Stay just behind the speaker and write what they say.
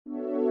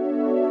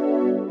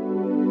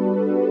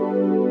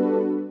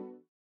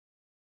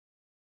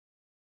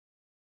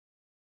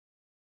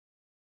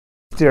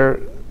there are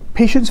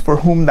patients for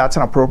whom that's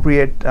an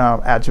appropriate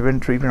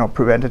adjuvant treatment or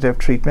preventative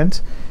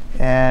treatment,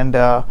 and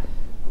there's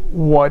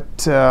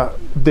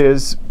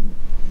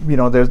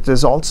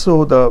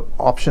also the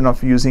option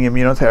of using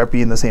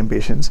immunotherapy in the same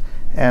patients,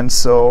 and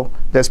so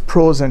there's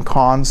pros and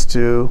cons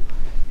to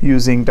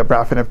using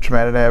Dabrafenib,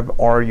 Trametinib,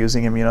 or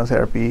using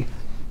immunotherapy,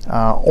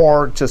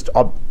 or just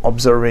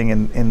observing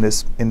in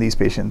these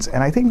patients.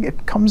 And I think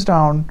it comes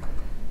down,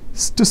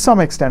 to some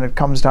extent, it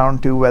comes down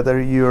to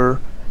whether your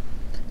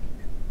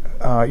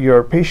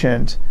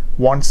patient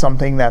wants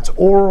something that's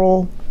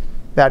oral,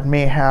 that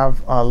may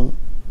have a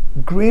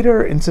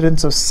greater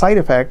incidence of side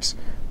effects,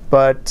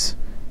 but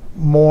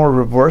more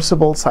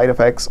reversible side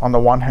effects on the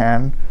one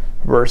hand,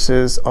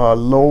 versus a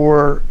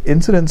lower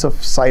incidence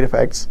of side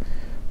effects,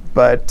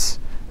 but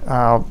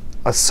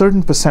a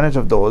certain percentage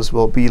of those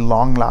will be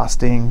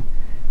long-lasting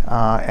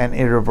and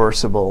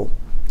irreversible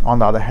on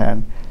the other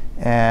hand.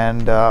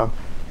 And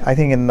I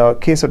think in the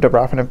case of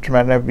Dabrafenib,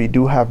 Trametinib, we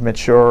do have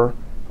mature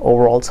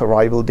overall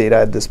survival data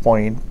at this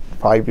point,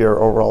 5-year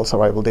overall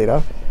survival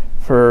data.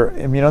 For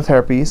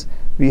immunotherapies,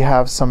 we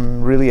have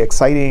some really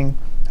exciting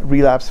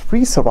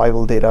relapse-free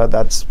survival data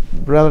that's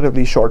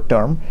relatively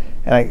short-term,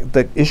 and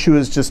the issue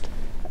is just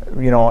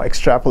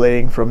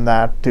extrapolating from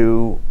that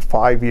to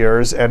 5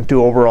 years and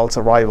to overall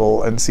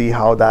survival and see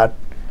how that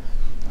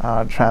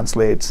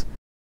translates.